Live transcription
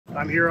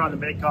I'm here on the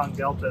Mekong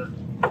Delta,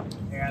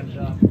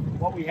 and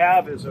what we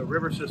have is a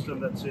river system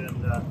that's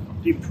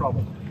in deep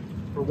trouble.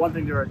 For one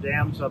thing, there are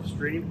dams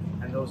upstream,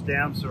 and those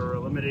dams are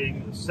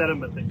eliminating the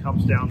sediment that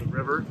comes down the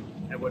river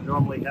and would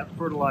normally have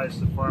fertilized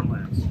the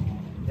farmlands.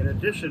 In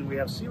addition, we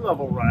have sea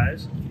level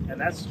rise, and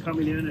that's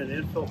coming in and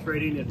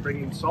infiltrating and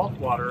bringing salt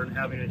water and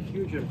having a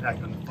huge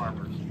impact on the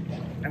farmers.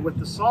 And with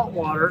the salt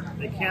water,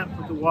 they can't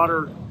put the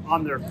water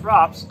on their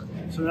crops,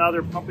 so now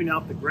they're pumping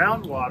out the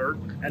groundwater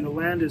and the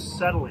land is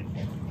settling.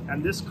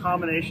 And this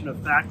combination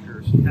of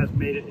factors has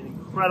made an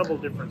incredible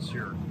difference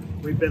here.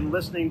 We've been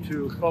listening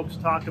to folks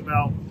talk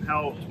about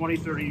how 20,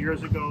 30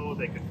 years ago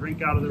they could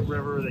drink out of the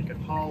river, they could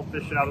haul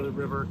fish out of the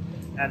river,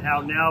 and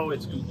how now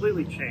it's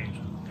completely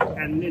changed.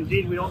 And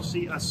indeed, we don't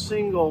see a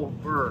single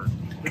bird.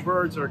 The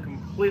birds are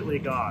completely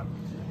gone.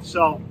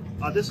 So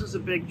this is a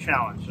big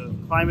challenge.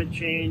 Climate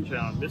change,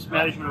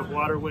 mismanagement of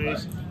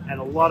waterways, and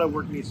a lot of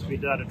work needs to be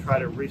done to try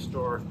to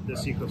restore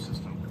this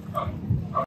ecosystem.